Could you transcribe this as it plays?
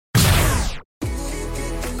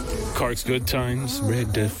Cork's good times, Red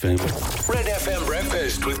FM. Red FM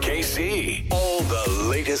Breakfast with KC. All the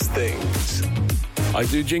latest things. I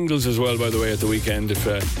do jingles as well, by the way, at the weekend.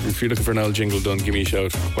 If you're looking for an old jingle done, give me a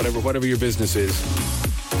shout. Whatever your business is.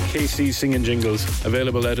 KC singing jingles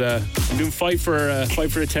available at. I'm doing 5 for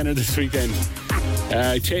a tenner this weekend.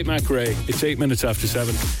 Tate McRae. It's 8 minutes after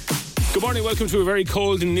 7. Good morning. Welcome to a very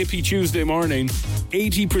cold and nippy Tuesday morning.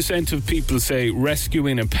 80% of people say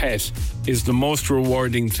rescuing a pet is the most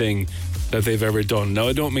rewarding thing that they've ever done. Now,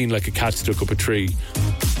 I don't mean like a cat stuck up a tree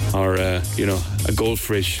or, a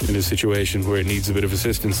goldfish in a situation where it needs a bit of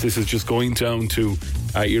assistance. This is just going down to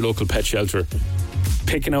your local pet shelter,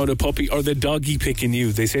 picking out a puppy, or the doggy picking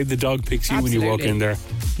you. They say the dog picks you when you walk in there.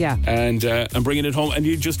 Yeah. And bringing it home, and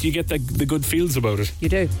you get the good feels about it. You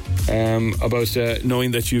do. About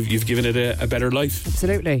knowing that you've given it a better life.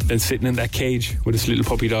 Absolutely. Than sitting in that cage with its little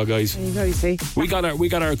puppy dog eyes. There you go, you see. We got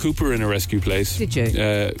our Cooper in a rescue place. Did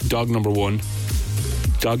you? Dog number 1.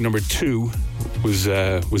 Dog number 2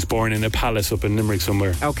 was born in a palace up in Limerick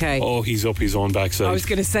somewhere. Okay. Oh, he's up his own backside. I was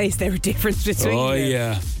going to say, is there a difference between Oh, them?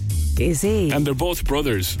 yeah. Is he? And they're both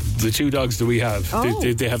brothers. The 2 dogs that we have,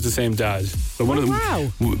 they have the same dad. But one of them,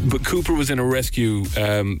 wow. But Cooper was in a rescue.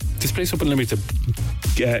 This place up in Limerick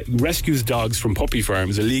that rescues dogs from puppy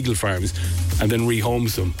farms, illegal farms, and then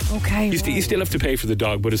rehomes them. Okay. You still have to pay for the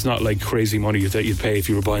dog, but it's not like crazy money that you'd pay if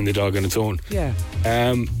you were buying the dog on its own. Yeah.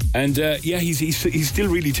 He's still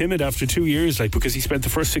really timid after 2 years, because he spent the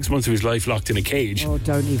first 6 months of his life locked in a cage. Oh,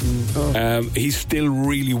 don't even. Oh. He's still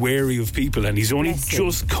really wary of people, and he's only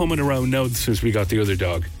just coming around now since we got the other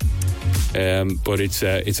dog. But it's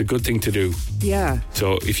a good thing to do. Yeah.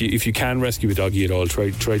 So if you can rescue a doggy at all,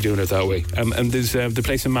 try doing it that way. And there's the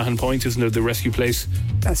place in Mahon Point, isn't there? The rescue place.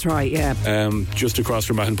 That's right. Yeah. Just across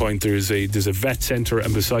from Mahon Point, there's a vet centre,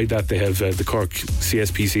 and beside that they have the Cork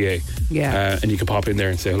CSPCA. Yeah. And you can pop in there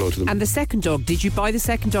and say hello to them. And the second dog, did you buy the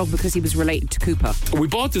second dog because he was related to Cooper? We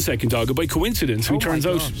bought the second dog, and by coincidence, it turns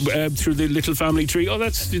out through the little family tree. Oh,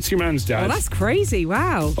 it's your man's dad. Oh, that's crazy!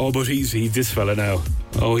 Wow. Oh, but he's this fella now.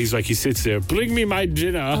 Oh, he sits there. Bring me my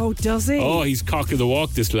dinner. Oh, does he? Oh, he's cock of the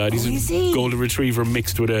walk, this lad. He's a golden retriever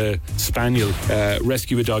mixed with a spaniel.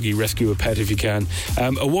 Rescue a doggy, rescue a pet if you can.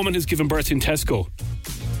 A woman has given birth in Tesco.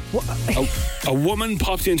 What? A woman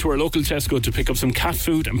popped into her local Tesco to pick up some cat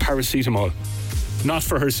food and paracetamol. Not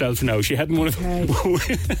for herself now. She hadn't one of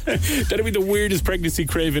That'd be the weirdest pregnancy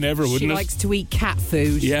craving ever, wouldn't it? She likes to eat cat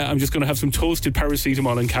food. Yeah, I'm just going to have some toasted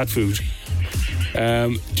paracetamol and cat food.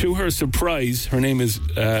 To her surprise, her name is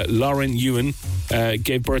Lauren Ewan,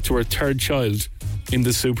 gave birth to her 3rd child in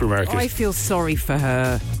the supermarket. I feel sorry for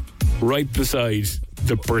her. Right beside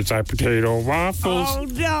the bird's eye potato waffles. Oh,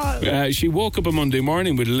 no. She woke up on Monday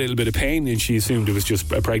morning with a little bit of pain, and she assumed it was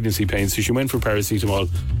just a pregnancy pain, so she went for paracetamol.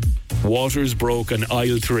 Waters broke on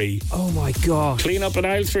aisle 3. Oh my God. Clean up on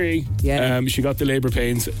aisle 3. Yeah. She got the labour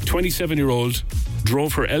pains. 27-year-old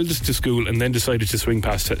drove her eldest to school and then decided to swing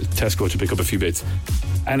past Tesco to pick up a few bits.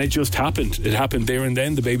 And it just happened. It happened there and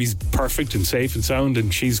then. The baby's perfect and safe and sound,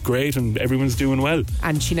 and she's great, and everyone's doing well.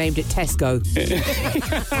 And she named it Tesco.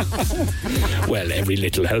 Well, every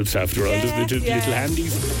little helps after all, doesn't it? Little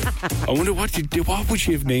handies. I wonder what would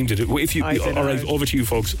she have named it? If you, all right, over to you,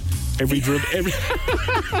 folks. Every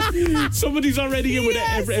somebody's already in with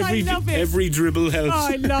every dribble helps. Oh,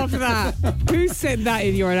 I love that. Who said that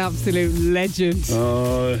in? You're an absolute legend.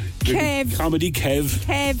 Kev. Comedy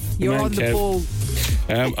Kev. You're on the ball.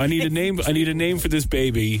 I need a name. I need a name for this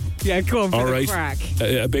baby. Yeah, go on for the crack.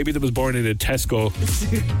 A baby that was born in a Tesco.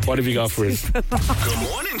 What have you got for us? Good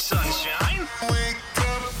morning, sunshine.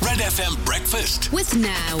 Red FM Breakfast. With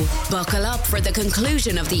Now. Buckle up for the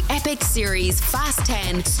conclusion of the epic series Fast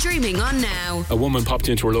 10, streaming on Now. A woman popped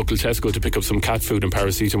into her local Tesco to pick up some cat food and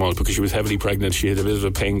paracetamol because she was heavily pregnant. She had a bit of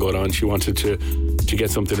a pain going on. She wanted to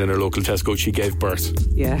get something in her local Tesco. She gave birth.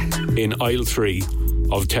 Yeah. In aisle 3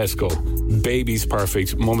 of Tesco. Baby's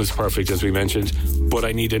perfect. Mum is perfect, as we mentioned. But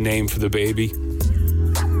I need a name for the baby.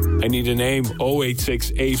 I need a name.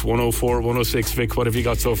 0868 104 106. Vic, what have you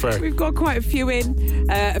got so far? We've got quite a few in.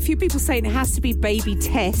 A few people saying it has to be Baby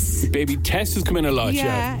Tess. Baby Tess has come in a lot,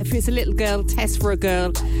 yeah. If it's a little girl, Tess for a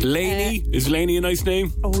girl. Lainey. Is Lainey a nice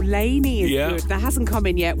name? Oh, Lainey is good. That hasn't come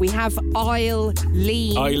in yet. We have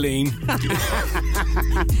Eileen.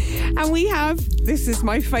 And we have, this is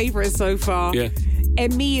my favourite so far,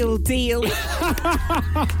 Emile Deal.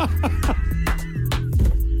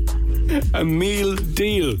 Emile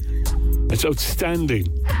Deal. It's outstanding.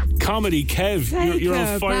 Comedy Kev. You're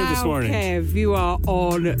on fire this morning. Kev, you are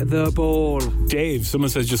on the ball. Dave. Someone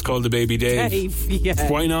says just call the baby Dave. Dave, yeah.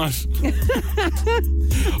 Why not?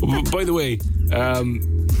 By the way,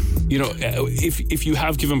 you know, if you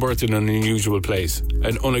have given birth in an unusual place,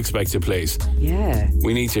 an unexpected place,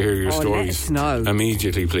 we need to hear your stories. Let us know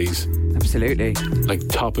immediately, please. Absolutely. Like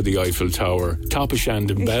top of the Eiffel Tower, top of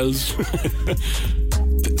Shandon Bells.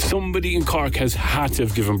 Somebody in Cork has had to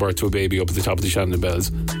have given birth to a baby up at the top of the Shandon Bells.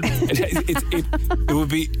 It would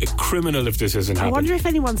be a criminal if this hasn't happened. I wonder if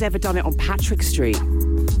anyone's ever done it on Patrick Street.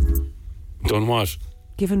 Done what?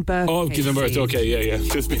 Given birth. Oh, given birth. Okay, yeah.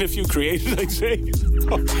 There's been a few created, I'd say.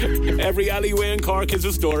 Every alleyway in Cork is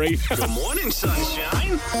a story. Good morning,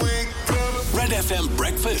 sunshine. Red FM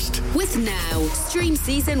breakfast. With Now, stream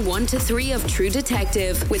season 1 to 3 of True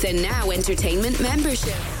Detective with a Now Entertainment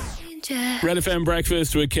membership. Red FM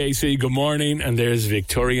breakfast with KC. Good morning. And there's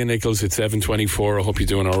Victoria Nichols at 7:24. I hope you're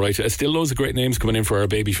doing all right. Still loads of great names coming in for our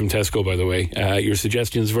baby from Tesco, by the way. Your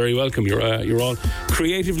suggestions very welcome. You're all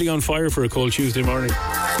creatively on fire for a cold Tuesday morning.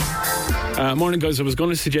 Morning, guys. I was going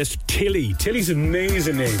to suggest Tilly. Tilly's an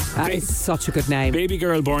amazing name. That is such a good name. Baby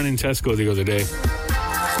girl born in Tesco the other day.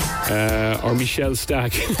 Or Michelle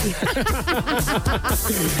Stack.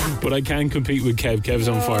 But I can't compete with Kev. Kev's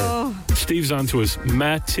on fire. Steve's on to us.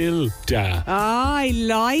 Matilda. I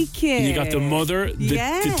like it. You got the mother,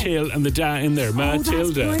 the till, and the da in there.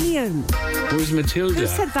 Matilda. That's brilliant. Where's Matilda? Who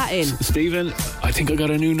said that in? Stephen. I think I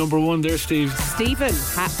got a new number one there, Steve. Stephen,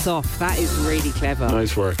 hats off. That is really clever.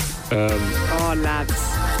 Nice work. Lads.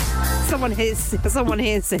 Someone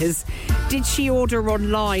here says, did she order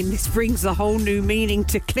online? This brings a whole new meaning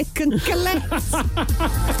to click and collect.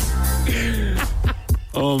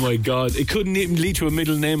 Oh my God. It couldn't even lead to a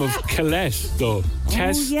middle name of Colette, though.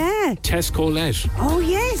 Tess Colette. Oh,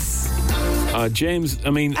 yes. James, I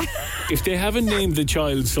mean, if they haven't named the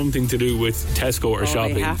child something to do with Tesco or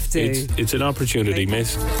shopping, they have to. It's an opportunity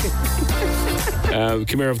missed. Come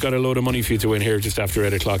here, I've got a load of money for you to win here just after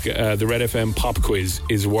 8 o'clock. The Red FM pop quiz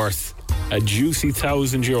is worth a juicy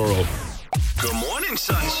 €1,000. Good morning,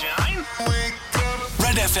 sunshine.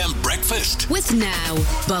 Red FM breakfast. With Now,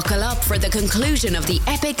 buckle up for the conclusion of the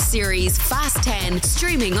epic series Fast 10,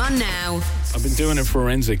 streaming on Now. I've been doing a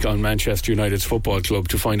forensic on Manchester United's football club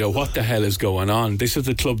to find out what the hell is going on. This is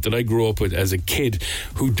the club that I grew up with as a kid,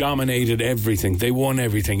 who dominated everything. They won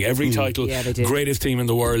everything, every title, greatest team in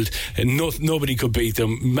the world, and nobody could beat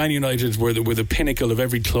them. Man United were the pinnacle of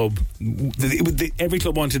every club. Every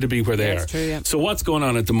club wanted to be where they are. True, yeah. So what's going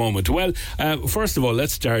on at the moment? Well, first of all,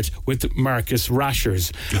 let's start with Marcus Rashers.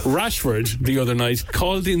 Rashford, the other night,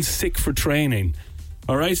 called in sick for training.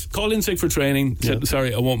 All right, called in sick for training, said,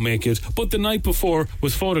 sorry, I won't make it. But the night before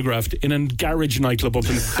was photographed in a garage nightclub up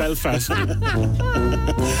in Belfast.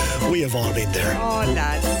 We have all been there. Oh,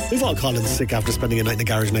 lads. We've all called in sick after spending a night in a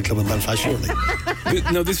garage nightclub in Belfast, surely.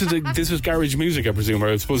 No, this was garage music, I presume. Or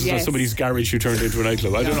I suppose it's not somebody's garage who turned into a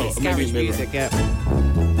nightclub. I don't know. Garage music,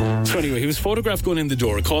 So anyway, he was photographed going in the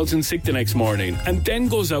door, calls in sick the next morning, and then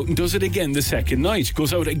goes out and does it again the second night.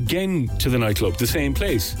 Goes out again to the nightclub, the same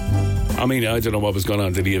place. I mean, I don't know what was going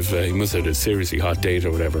on. Did he have? He must have had a seriously hot date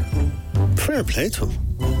or whatever. Fair play to him.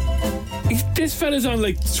 This fella's on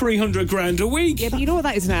like 300 grand a week. Yeah, but you know what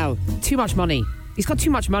that is now? Too much money. He's got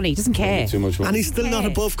too much money. He doesn't care. Too much money. And he's still not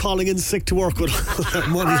above calling in sick to work with that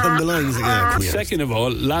money on the line. He's like, Second of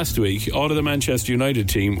all, last week, all of the Manchester United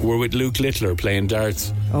team were with Luke Littler playing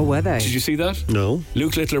darts. Oh, were they? Did you see that? No.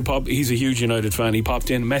 Luke Littler, he's a huge United fan. He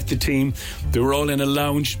popped in, met the team. They were all in a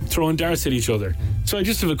lounge throwing darts at each other. So I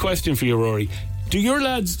just have a question for you, Rory. Do your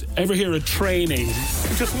lads ever hear of training?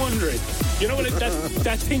 I'm just wondering. You know what?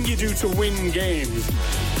 That thing you do to win games.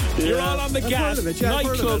 Yeah. You're all on the gas,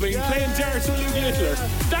 nightclubbing, playing darts with Luke Littler.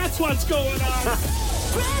 That's what's going on.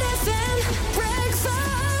 Red FM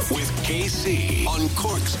breakfast with KC on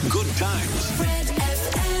Cork's Good Times. Red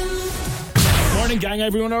FM. Morning, gang.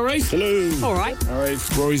 Everyone all right? hello. All right. All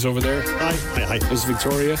right. Rory's over there. Hi. This is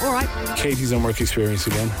Victoria. All right. Katie's on work experience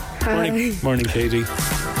again. Morning, Katie.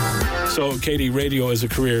 So, Katie, radio as a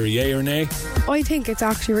career, yay or nay? I think it's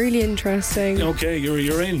actually really interesting. Okay,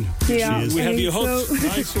 you're in. Yeah, We have you hooked. so.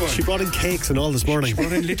 Nice one. She brought in cakes and all this morning. She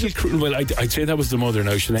brought in little... Well, I'd say that was the mother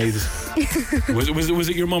now, Sinead. was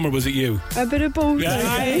it your mum or was it you? A bit of both. Yeah,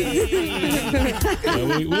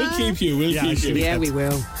 we'll keep you. We'll keep you. Yeah, we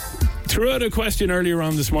will. Threw out a question earlier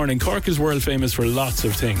on this morning. Cork is world famous for lots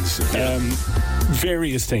of things.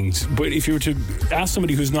 Various things. But if you were to ask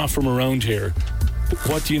somebody who's not from around here,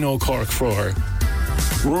 what do you know Cork for?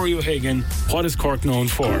 Rory O'Hagan, what is Cork known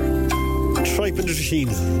for? Tripe in the machine.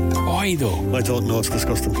 Why though? I don't know, it's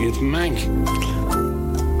disgusting. It's mank.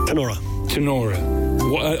 Tenora.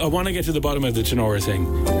 I want to get to the bottom of the Tenora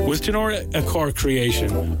thing. Was Tenora a Cork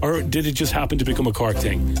creation, or did it just happen to become a Cork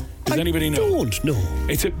thing? Does anybody know? I don't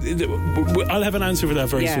know. I'll have an answer for that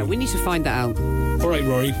very soon. Yeah, we need to find that out. All right,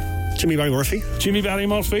 Rory. Jimmy Barry Murphy. Jimmy Barry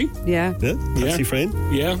Murphy. Yeah. Yeah. Nancy Frayne.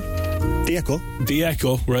 Yeah. The Echo. The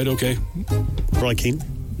Echo. Right, okay. Roy Keane.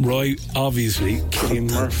 Roy, obviously.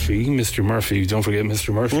 Cillian Murphy. Mr. Murphy. Don't forget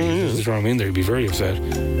Mr. Murphy. If you throw him in there, he'd be very upset.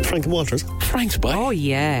 Frank and Walters. Frank's by. Oh,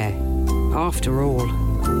 yeah. After all.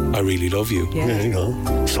 I Really Love You. Yeah. There you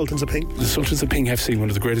go. Sultans of Pink. The Sultans of Pink FC, one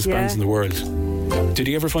of the greatest bands in the world. Did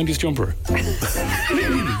he ever find his jumper?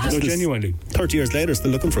 No, genuinely. 30 years later,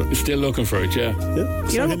 still looking for it. Still looking for it, yeah. Yeah.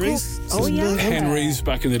 You know Henry's. Oh, yeah. Henry's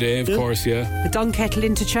back in the day, of course, yeah. The Dunkettle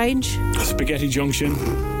interchange. Spaghetti Junction.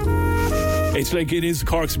 It's like it is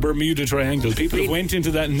Cork's Bermuda Triangle. People have went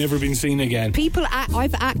into that and never been seen again.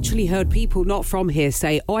 I've actually heard people not from here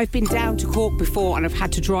say, I've been down to Cork before and I've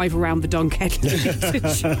had to drive around the Dunkettle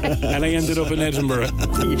interchange. And I ended up in Edinburgh.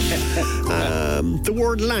 The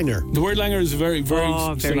word langer. The word langer is very,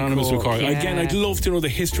 very synonymous with Cork. Yeah. Again, I'd love to know the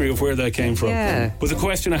history of where that came from. Yeah. But the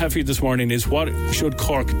question I have for you this morning is, what should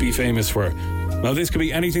Cork be famous for? Now, this could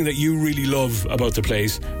be anything that you really love about the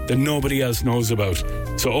place that nobody else knows about.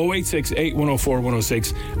 So 086 8104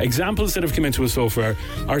 106. Examples that have come into us so far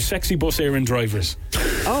are sexy bus Éireann drivers.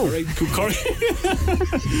 Oh. Right,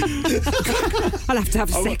 I'll have to have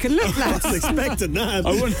a second look, I lads. was expecting that.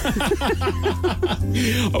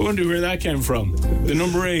 I wonder where that came from. The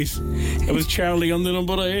number 8. It was Charlie on the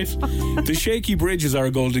number 8. The shaky bridges are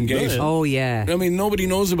a golden gate. Oh, yeah. I mean, nobody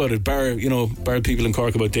knows about it, bar people in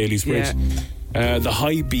Cork about Daly's Bridge. Yeah. The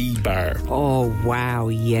High B Bar. Oh, wow,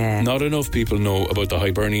 yeah. Not enough people know about the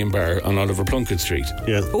Hibernian Bar on Oliver Plunkett Street.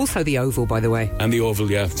 Yeah. Also the Oval, by the way. And the Oval,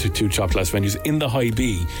 yeah, two top class venues. In the High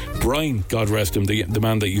B, Brian, God rest him, the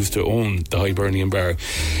man that used to own the Hibernian Bar,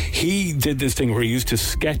 he did this thing where he used to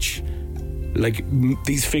sketch like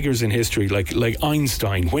these figures in history, like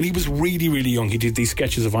Einstein. When he was really, really young, he did these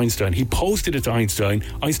sketches of Einstein. He posted it to Einstein.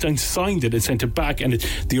 Einstein signed it and sent it back. And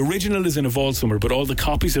the original is in a vault somewhere, but all the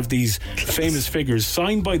copies of these famous figures,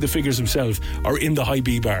 signed by the figures himself, are in the High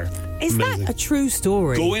B Bar. Is that a true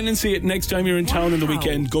story? Go in and see it next time you're in town on the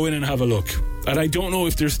weekend. Go in and have a look. And I don't know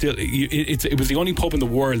if there's still. It was the only pub in the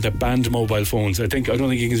world that banned mobile phones. I don't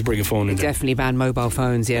think you can bring a phone in there. Definitely banned mobile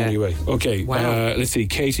phones. Yeah. Anyway, okay. Wow. Let's see.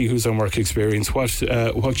 Katie, who's on work experience. What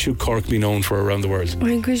should Cork be known for around the world? I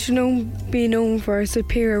think we should be known for a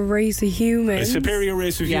superior race of humans. A superior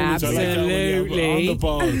race of humans. absolutely. I like that one. Yeah, on the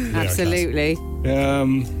ball. Absolutely.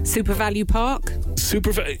 Super Value Park.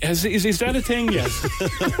 Is that a thing yet?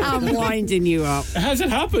 I'm winding you up. Has it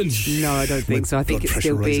happened? No, I don't think so. I think it's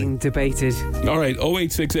still being debated. All right,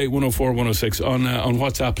 0868 104 106 on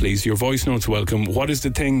WhatsApp, please. Your voice notes welcome. What is the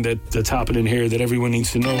thing that's happening here that everyone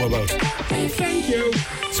needs to know about? Thank you.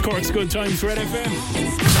 It's Cork's Good Times, Red FM.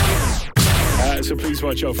 So please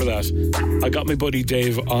watch out for that. I got my buddy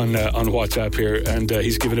Dave on WhatsApp here, and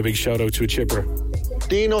he's giving a big shout out to a chipper.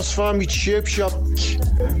 Dino's Family Chip Shop.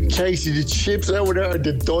 Casey, the chips over there are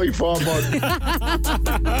the die for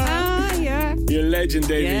Yeah. You're a legend,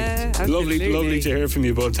 Davey. Yeah, absolutely. Lovely to hear from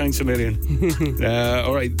you, bud. Thanks a million.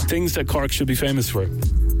 All right, things that Cork should be famous for.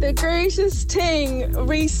 The greatest thing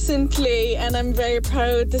recently, and I'm very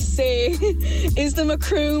proud to say, is the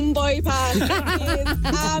Macroom bypass. It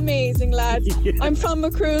is amazing, lads. Yeah. I'm from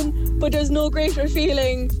Macroom, but there's no greater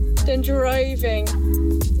feeling than driving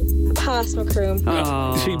past Macroom.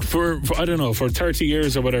 See, for I don't know, for 30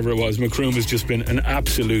 years or whatever it was, Macroom has just been an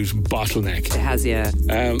absolute bottleneck. It has, yeah.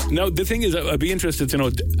 Now, the thing is, I'd be interested to know,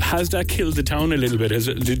 has that killed the town a little bit?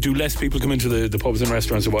 Do less people come into the pubs and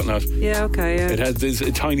restaurants and whatnot? Yeah, okay, yeah. It has this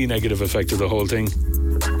a tiny negative effect of the whole thing.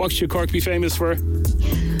 What should Cork be famous for?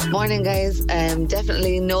 Morning, guys.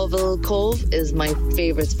 Definitely Novel Cove is my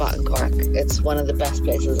favourite spot in Cork. It's one of the best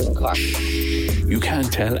places in Cork. You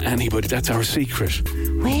can't tell anybody. That's our secret.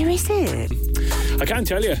 Where is it? I can't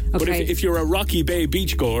tell you. But if you're a Rocky Bay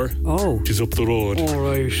beachgoer, which is up the road. All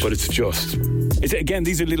right. But again,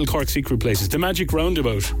 these are little Cork secret places. The Magic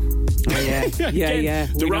Roundabout. Oh, yeah. Yeah.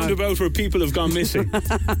 The roundabout where people have gone missing.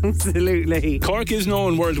 Absolutely. Cork is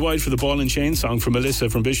known worldwide for the Ball and Chain song from Melissa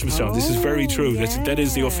from Bishopstown. This is very true. Yeah. That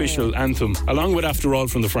is the official anthem, along with After All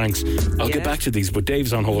from the Franks. I'll get back to these, but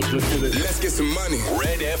Dave's on hold. Let's do this. Let's get some money.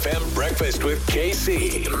 Red FM Breakfast with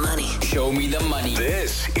KC. Money. Show me the money.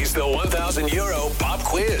 This is the €1,000 pop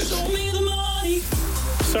quiz. Show me the money.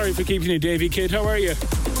 Sorry for keeping you, Davey kid. How are you?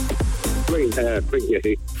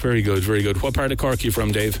 Pretty Very good, very good. What part of Cork are you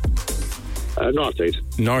from, Dave? North side.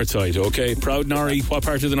 North side, okay. Proud Nori. What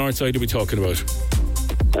part of the north side are we talking about?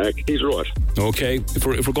 Keys Road. Okay. If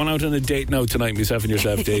we're going out on a date now tonight, myself and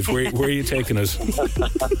yourself, Dave, where are you taking us?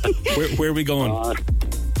 Where are we going?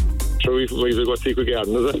 So we go Secret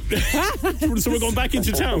Garden, is it? So we're going back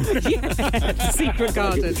into town. Secret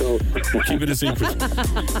garden. Keep it a secret.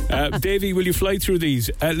 Davey, will you fly through these?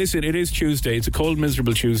 Listen, it is Tuesday. It's a cold,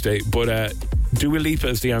 miserable Tuesday, but Dua Lipa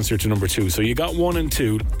is the answer to number 2. So you got 1 and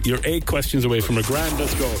 2. You're 8 questions away from a grand.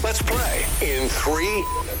 Let's go. Let's play in 3,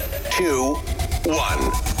 2,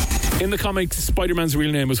 1. In the comics, Spider-Man's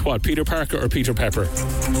real name was what? Peter Parker or Peter Pepper?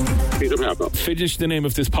 Peter Pepper. Finish the name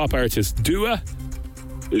of this pop artist. Dua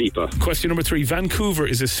Lipa. Question number 3. Vancouver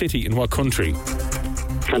is a city in what country?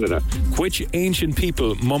 Canada. Which ancient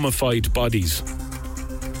people mummified bodies?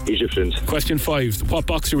 Egyptians. Question 5. What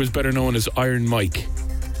boxer was better known as Iron Mike?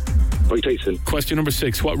 Mike Tyson. Question number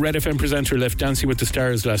 6. What Red FM presenter left Dancing with the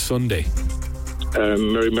Stars last Sunday?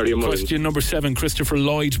 Mary Mullins. Question number 7. Christopher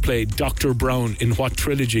Lloyd played Dr. Brown in what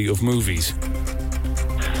trilogy of movies?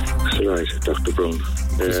 Right, Dr. Brown.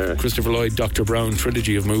 Christopher Lloyd, Dr. Brown,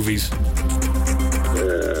 trilogy of movies.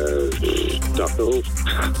 Doctor Who.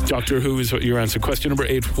 Doctor Who is your answer. Question number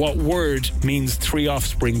 8. What word means 3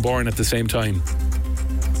 offspring born at the same time?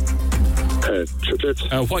 Triplets.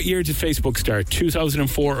 What year did Facebook start?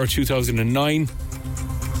 2004 or 2009?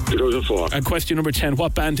 2004. And question number 10.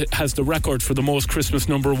 What band has the record for the most Christmas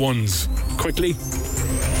number 1s? Quickly.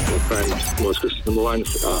 What band? Most Christmas number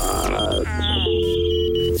 1s?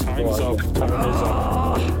 Time's up. Time is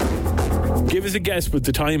up. Give us a guess, but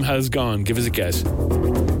the time has gone. Give us a guess.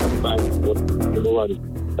 Number 1.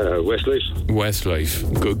 Westlife.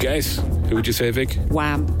 Westlife. Good guess. Who would you say, Vic?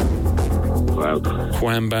 Wham. Wow.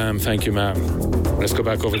 Wham bam. Thank you, ma'am. Let's go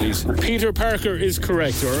back over these. Peter Parker is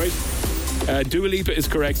correct, all right? Dua Lipa is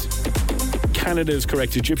correct. Canada is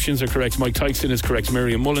correct. Egyptians are correct. Mike Tyson is correct.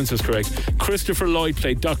 Miriam Mullins is correct. Christopher Lloyd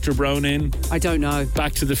played Dr. Brown in I don't know.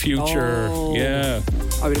 Back to the Future. Oh. Yeah.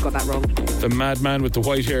 I would have got that wrong. The madman with the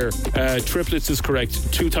white hair. Triplets is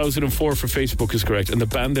correct. 2004 for Facebook is correct. And the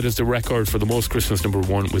band that has the record for the most Christmas number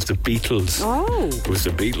 1 was the Beatles. Oh. It was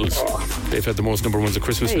the Beatles. They've had the most number 1s at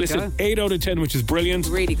Christmas. There you Listen, go. 8 out of 10, which is brilliant.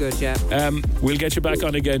 Really good, yeah. We'll get you back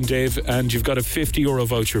on again, Dave, and you've got a €50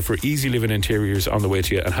 voucher for Easy Living Interiors on the way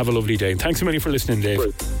to you. And have a lovely day. And thanks a million for listening,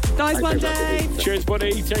 Dave. Nice one, Dave. Cheers,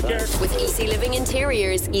 buddy. Take care. With Easy Living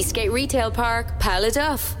Interiors, Eastgate Retail Park,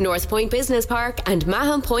 Paladuff, North Point Business Park, and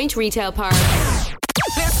Mahon Point Retail Park.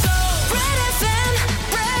 Let's go. Red FM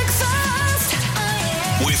breakfast.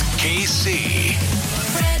 With KC.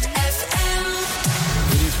 Red FM.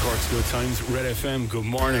 It is Cork's Good Times, Red FM. Good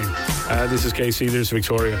morning. This is KC. There's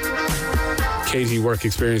Victoria. Katie, work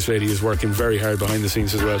experience lady, is working very hard behind the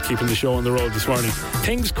scenes as well, keeping the show on the road this morning.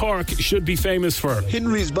 Things Cork should be famous for.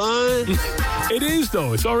 Henry's Barn. It is,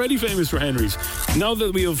 though. It's already famous for Henry's. Now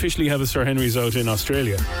that we officially have a Sir Henry's out in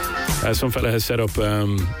Australia, some fella has set up a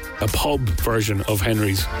pub version of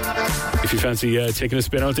Henry's. If you fancy taking a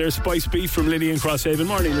spin out there, spiced beef from Lily in Crosshaven.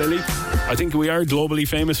 Morning, Lily. I think we are globally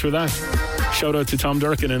famous for that. Shout out to Tom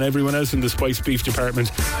Durkin and everyone else in the spiced beef department.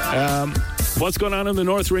 What's going on the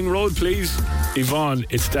North Ring Road, please? Yvonne,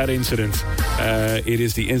 it's that incident. It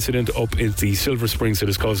is the incident up in the Silver Springs that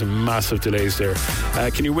is causing massive delays there.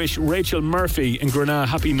 Can you wish Rachel Murphy in Grenagh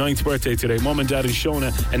happy 9th birthday today? Mum and Dad and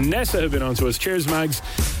Shona and Nessa have been on to us. Cheers, Mags.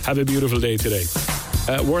 Have a beautiful day today.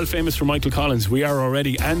 World famous for Michael Collins. We are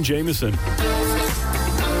already. And Jameson.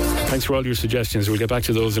 Thanks for all your suggestions. We'll get back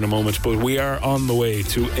to those in a moment. But we are on the way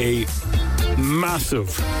to a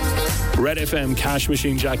massive Red FM cash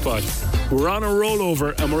machine jackpot. We're on a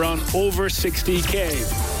rollover and we're on over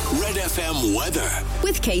 60k. Red FM weather.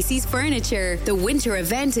 With Casey's Furniture, the winter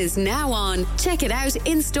event is now on. Check it out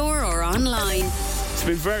in store or online. It's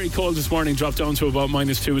been very cold this morning, dropped down to about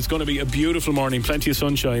 -2. It's going to be a beautiful morning, plenty of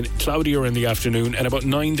sunshine, cloudier in the afternoon, and about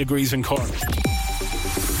 9 degrees in Cork.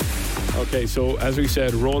 Okay, so as we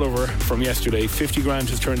said, rollover from yesterday, 50 grand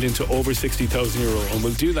has turned into over 60,000 euro, and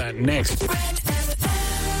we'll do that next.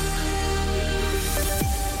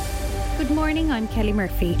 Good morning, I'm Kelly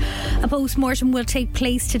Murphy. A post-mortem will take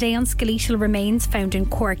place today on skeletal remains found in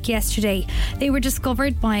Cork yesterday. They were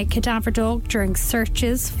discovered by a cadaver dog during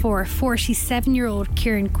searches for 47-year-old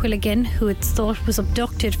Kieran Quilligan, who it's thought was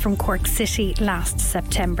abducted from Cork City last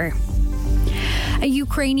September. A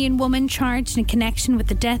Ukrainian woman charged in connection with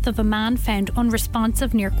the death of a man found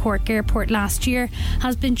unresponsive near Cork Airport last year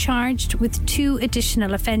has been charged with 2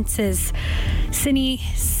 additional offences.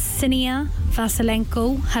 Ksenia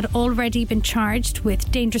Vasilenko had already been charged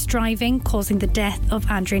with dangerous driving causing the death of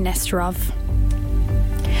Andrei Nestorov.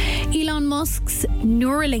 Elon Musk's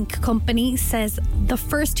Neuralink company says the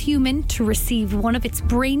first human to receive one of its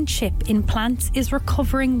brain chip implants is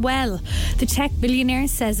recovering well. The tech billionaire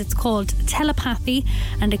says it's called telepathy,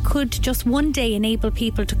 and it could just one day enable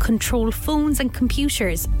people to control phones and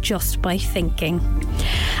computers just by thinking.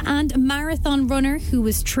 And a marathon runner who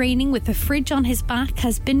was training with a fridge on his back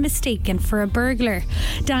has been mistaken for a burglar.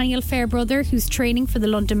 Daniel Fairbrother, who's training for the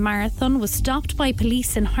London Marathon, was stopped by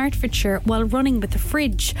police in Hertfordshire while running with a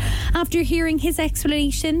fridge. After hearing his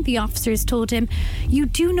explanation, the officers told him, "You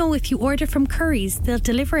do know if you order from Curry's, they'll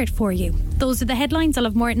deliver it for you." Those are the headlines. I'll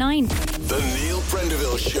have more at 9. The Neil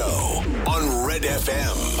Prendeville Show on Red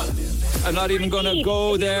FM. I'm not even going to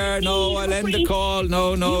go there. No, I'll end the call.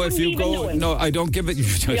 No, if you go... No, I don't give it...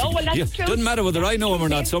 Doesn't matter whether I know him or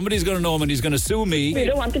not. Somebody's going to know him and he's going to sue me. You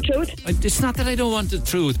don't want the truth? It's not that I don't want the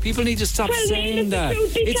truth. People need to stop saying that.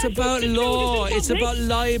 It's about law. It's about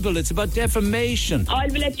libel. It's about defamation. I'll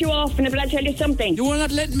let you off and I'll tell you something. You are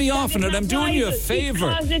not letting me off on it. I'm doing you a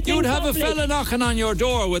favour. You'd have a fella knocking on your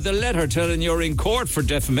door with a letter telling you're in court for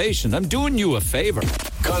defamation. I'm doing you a favour.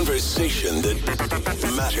 Conversation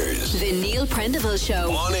that matters. The Neil Prendeville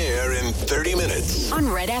Show. On air in 30 minutes. On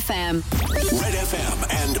Red FM. Red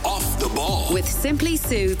FM and Off the Ball. With Simply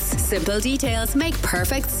Suits. Simple details make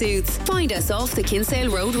perfect suits. Find us off the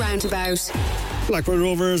Kinsale Road roundabout. Blackburn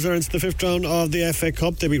Rovers are into the 5th round of the FA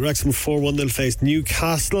Cup. They beat Wrexham 4-1. They'll face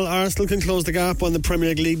Newcastle. Arsenal can close the gap on the Premier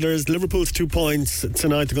League leaders. Liverpool to 2 points.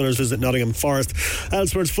 Tonight the Gunners visit Nottingham Forest.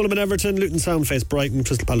 Elsewhere it's Fulham and Everton. Luton Town face Brighton.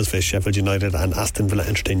 Crystal Palace face Sheffield United. And Aston Villa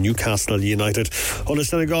entertain Newcastle United. Under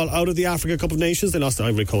Senegal out of the Africa Cup of Nations. They lost to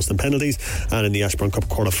Ivory Coast in penalties. And in the Ashburn Cup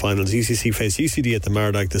quarter-finals, UCC face UCD at the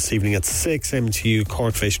Mardyke this evening at 6. MTU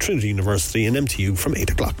Cork face Trinity University and MTU from 8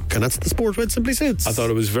 o'clock. And that's the sport with Simply Suits. I thought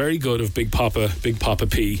it was very good of Big Papa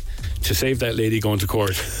P to save that lady going to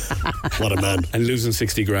court. What a man. And losing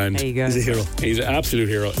 60 grand. There you go. He's a hero. He's an absolute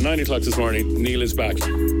hero. 9 o'clock this morning, Neil is back.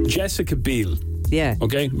 Jessica Biel, Yeah.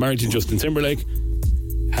 okay, married to Justin Timberlake,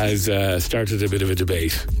 has started a bit of a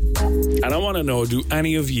debate. And I want to know, do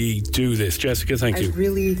any of ye do this? Jessica, thank you. I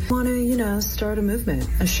really want to, start a movement,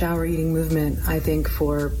 a shower eating movement. I think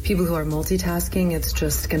for people who are multitasking, it's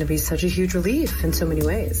just going to be such a huge relief in so many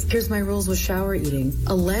ways. Here's my rules with shower eating.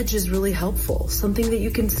 A ledge is really helpful. Something that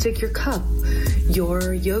you can stick your cup,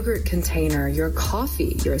 your yogurt container, your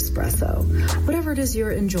coffee, your espresso, whatever it is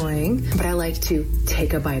you're enjoying. But I like to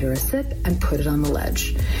take a bite or a sip and put it on the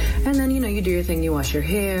ledge. And then, you do your thing, you wash your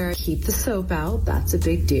hair, keep the soap out. That's a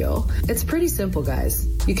big deal. It's pretty simple, guys.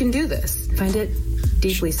 You can do this. Find it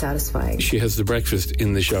deeply satisfying. She has the breakfast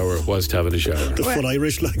in the shower whilst having a shower. The full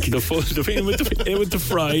Irish, like. The with the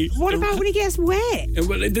fry. What about when he gets wet?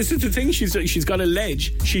 Well, this is the thing. She's got a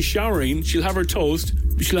ledge. She's showering. She'll have her toast.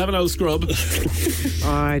 She'll have an old scrub.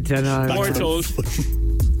 I don't know. More toast.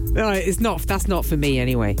 That's not for me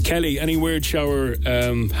anyway. Kelly, any weird shower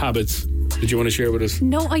habits did you want to share with us?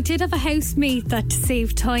 No, I did have a housemate that to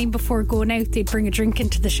save time before going out, they'd bring a drink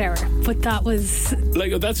into the shower. But that was...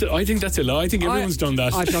 I think that's a lie. I think everyone's done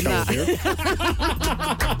that. I've done that.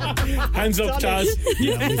 Hands up, Taz.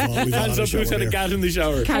 Yeah, we've Hands up, who's had a gat in the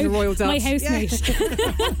shower? Kind of royal My housemate.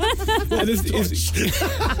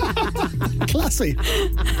 Classy.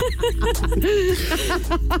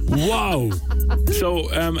 Wow. So,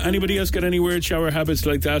 anybody else got any weird shower habits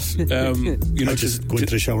like that? I just go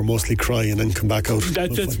into the shower, mostly cry, and then come back out.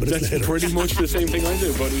 That's pretty much the same thing I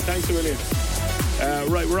do, buddy. Thanks a million.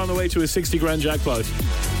 Right, we're on the way to a 60 grand jackpot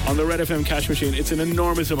on the Red FM cash machine. It's an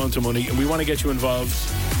enormous amount of money, and we want to get you involved.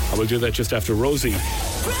 And we'll do that just after Rosie. Red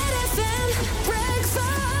FM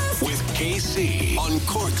breakfast. With KC on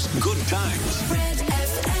Cork's Good Times. Red FM.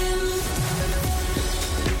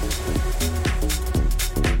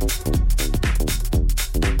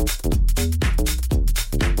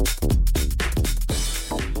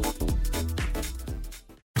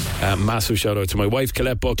 Massive shout out to my wife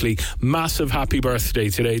Colette Buckley. Massive happy birthday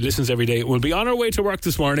today. Listens every day. We'll be on our way to work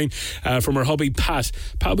this morning from her hubby Pat.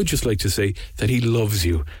 Pat would just like to say that he loves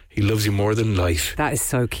you. He loves you more than life. That is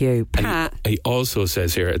so cute. Pat. He also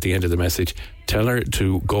says here at the end of the message, tell her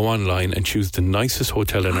to go online and choose the nicest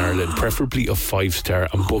hotel in Ireland, preferably a 5-star,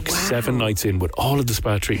 and book 7 nights in with all of the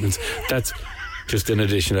spa treatments. That's just an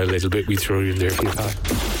additional little bit we throw in there for you, Pat.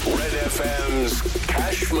 Red FM's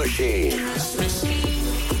cash machine.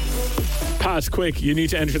 Pat, quick, you need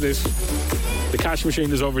to enter this. The cash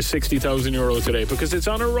machine is over 60,000 euro today because it's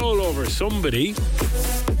on a rollover. Somebody,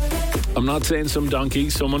 I'm not saying some donkey,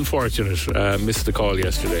 some unfortunate, missed the call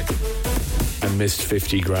yesterday and missed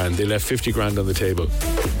 50 grand. They left 50 grand on the table.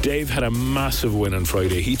 Dave had a massive win on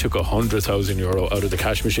Friday. He took 100,000 euro out of the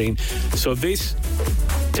cash machine. So this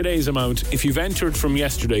today's amount. If you've entered from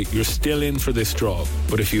yesterday, you're still in for this draw.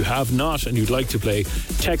 But if you have not and you'd like to play,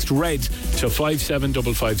 text RED to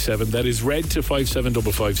 57557. That is RED to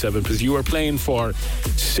 57557, because you are playing for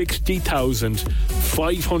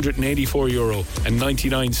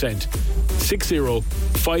 €60,584.99.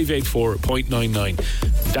 60584.99.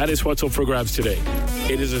 That is what's up for grabs today.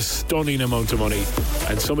 It is a stunning amount of money,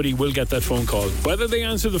 and somebody will get that phone call. Whether they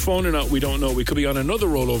answer the phone or not, we don't know. We could be on another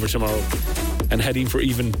rollover tomorrow and heading for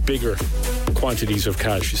even bigger quantities of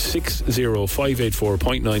cash.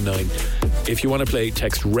 60584.99. If you want to play,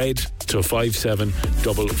 text RED to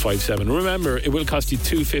 57557. Remember, it will cost you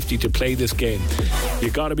 $2.50 to play this game.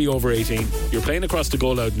 You've got to be over 18. You're playing across the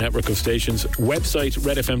Go Loud network of stations. Website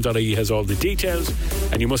redfm.ie has all the details,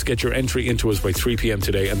 and you must get your entry into us by 3 p.m.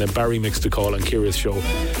 today, and then Barry makes the call on Kira's show.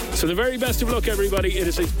 So the very best of luck, everybody. It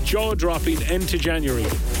is a jaw-dropping end to January,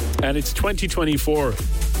 and it's 2024.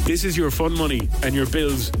 This is your fun money and your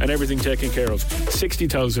bills and everything taken care of.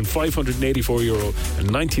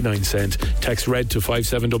 €60,584.99. Text RED to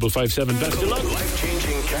 57557. Best of luck.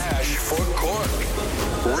 Life-changing cash for Cork.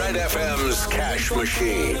 Red FM's cash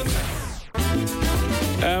machine.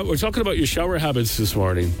 We're talking about your shower habits this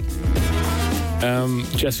morning.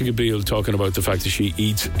 Jessica Biel talking about the fact that she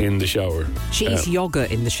eats in the shower. She eats yogurt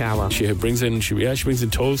in the shower. She brings in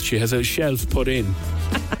toast. She has a shelf put in.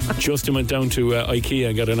 Justin went down to IKEA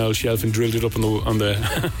and got an old shelf and drilled it up on the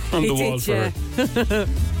wall for her.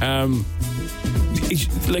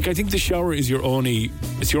 I think the shower is your only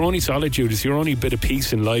solitude. It's your only bit of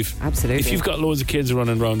peace in life. Absolutely. If you've got loads of kids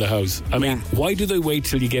running around the house, I mean, why do they wait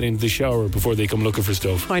till you get into the shower before they come looking for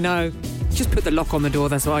stuff? I know. Just put the lock on the door.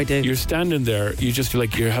 That's what I do. You're standing there. You just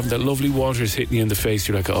you're having that lovely water's hitting you in the face.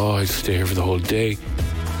 You're like, oh, I'd stay here for the whole day.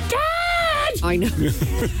 Dad! I know.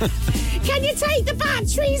 Can you take the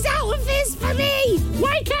batteries out of this for me?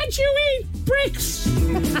 Why can't you eat bricks?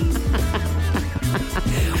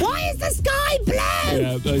 Why is the sky blue?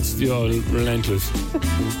 Yeah, that's relentless.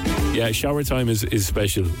 Yeah, shower time is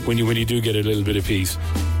special when you do get a little bit of peace.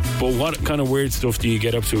 But what kind of weird stuff do you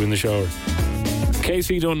get up to in the shower?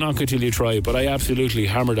 Casey, don't knock it till you try it, but I absolutely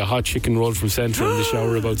hammered a hot chicken roll from Central in the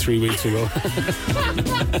shower about 3 weeks ago.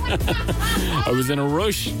 I was in a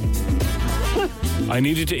rush. I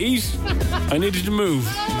needed to eat. I needed to move.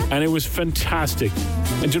 And it was fantastic.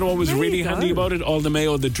 And do you know what was really handy about it? All the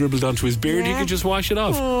mayo that dribbled onto his beard, you could just wash it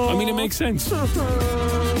off. I mean, it makes sense.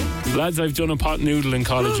 Lads, I've done a pot noodle in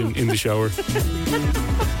college in the shower.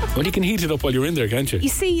 Well, you can heat it up while you're in there, can't you? You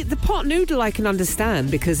see, the pot noodle I can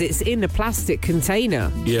understand because it's in a plastic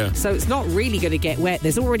container. Yeah. So it's not really going to get wet.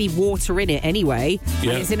 There's already water in it anyway.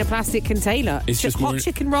 Yeah. And it's in a plastic container. It's just hot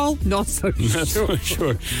chicken roll? Not so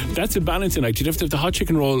sure. That's a balancing act. You'd have to have the hot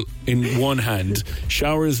chicken roll in one hand,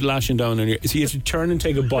 showers lashing down on your... So you have to turn and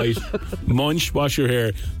take a bite, munch, wash your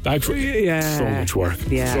hair, back for... Yeah. So much work.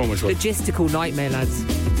 Yeah. So much work. Logistical nightmare, lads.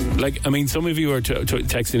 Like, I mean, some of you are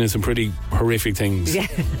texting in some pretty horrific things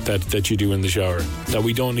that you do in the shower that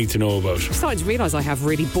we don't need to know about. I'm starting to realise I have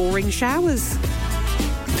really boring showers.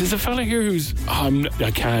 There's a fella here who's...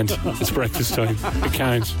 I can't. It's breakfast time. I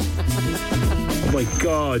can't. Oh, my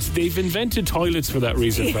God. They've invented toilets for that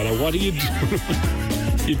reason, fella. What are you doing?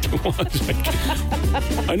 You don't want...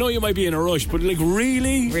 I know you might be in a rush, but,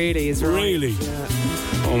 really? Really is right. Really? Yeah.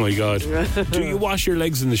 Oh my God. Do you wash your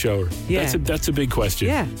legs in the shower? Yeah. That's a big question.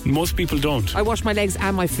 Yeah. Most people don't. I wash my legs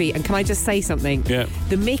and my feet. And can I just say something? Yeah.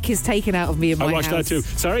 The mick is taken out of me in my house. I watched that too.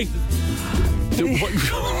 Sorry?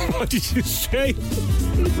 What did you say?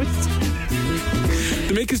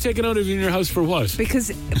 The mick is taken out of you in your house for what?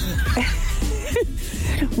 Because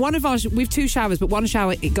we've two showers, but one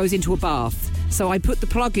shower, it goes into a bath. So I put the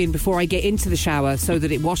plug in before I get into the shower so that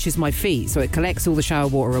it washes my feet. So it collects all the shower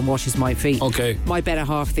water and washes my feet. Okay. My better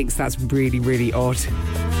half thinks that's really, really odd.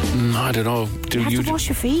 I don't know. You have to wash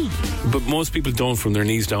your feet. But most people don't. From their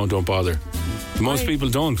knees down, don't bother. Most people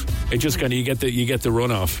don't. It just kind of you get the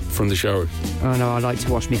runoff from the shower. Oh no, I like to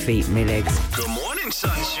wash my feet and my legs. Good morning,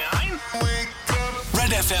 sunshine.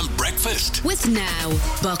 Red FM breakfast With Now.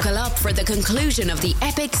 Buckle up for the conclusion of the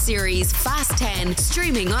epic series Fast 10,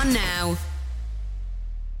 streaming on Now.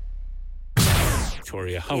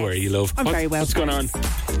 Victoria, how are you, love? I'm very well. What's going on?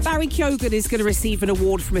 Barry Keoghan is going to receive an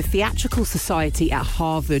award from a theatrical society at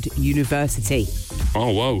Harvard University.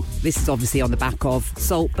 Oh, wow. This is obviously on the back of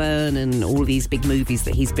Saltburn and all these big movies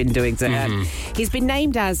that he's been doing. He's been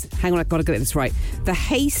named as, hang on, I've got to get this right, the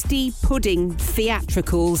Hasty Pudding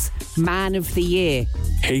Theatricals Man of the Year.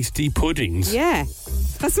 Hasty Puddings? Yeah,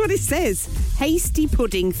 that's what it says. Hasty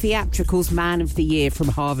Pudding Theatricals Man of the Year from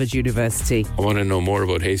Harvard University. I want to know more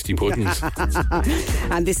about hasty puddings.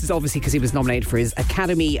 And this is obviously because he was nominated for his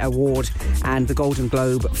Academy Award and the Golden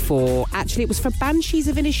Globe for, actually it was for Banshees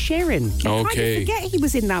of Inisherin. I kind of forget he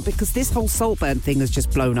was in that because this whole Saltburn thing has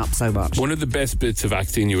just blown up so much. One of the best bits of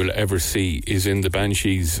acting you will ever see is in the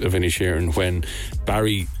Banshees of Inisherin when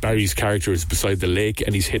Barry's character is beside the lake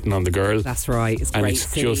and he's hitting on the girl. That's right. It's and great it's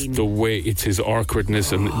scene. just the way, it's his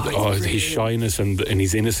awkwardness and his shyness and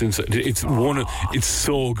his innocence. It's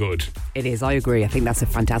so good. It is, I agree. I think that's a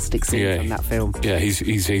fantastic scene from that film. Yeah,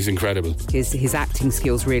 he's incredible. His acting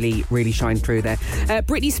skills really shine through there.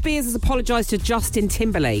 Britney Spears has apologised to Justin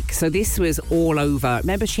Timberlake. So this was all over.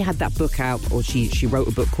 Remember she had that book out, or she wrote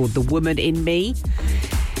a book called The Woman in Me.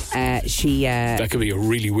 That could be a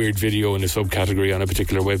really weird video in a subcategory on a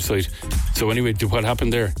particular website. So anyway, what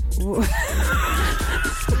happened there?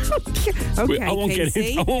 Okay, I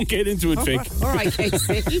won't get into it, Vic. All right,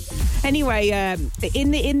 Casey. Anyway,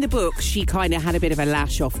 in the book, she kind of had a bit of a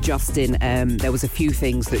lash off Justin. There was a few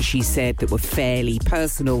things that she said that were fairly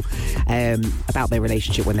personal about their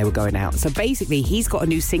relationship when they were going out. So basically, he's got a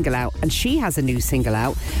new single out and she has a new single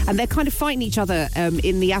out, and they're kind of fighting each other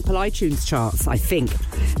in the Apple iTunes charts, I think.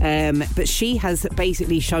 But she has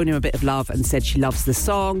basically shown him a bit of love and said she loves the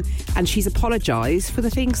song, and she's apologised for the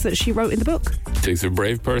things that she wrote in the book. It takes a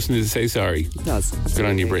brave person to say sorry. It does. Absolutely. Good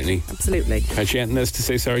on you, Britney. Absolutely. Had she anything else to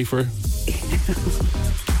say sorry for?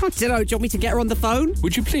 I don't know. Do you want me to get her on the phone?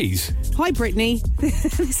 Would you please? Hi, Britney.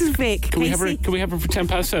 This is Vic. Can we have her for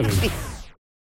 7:10?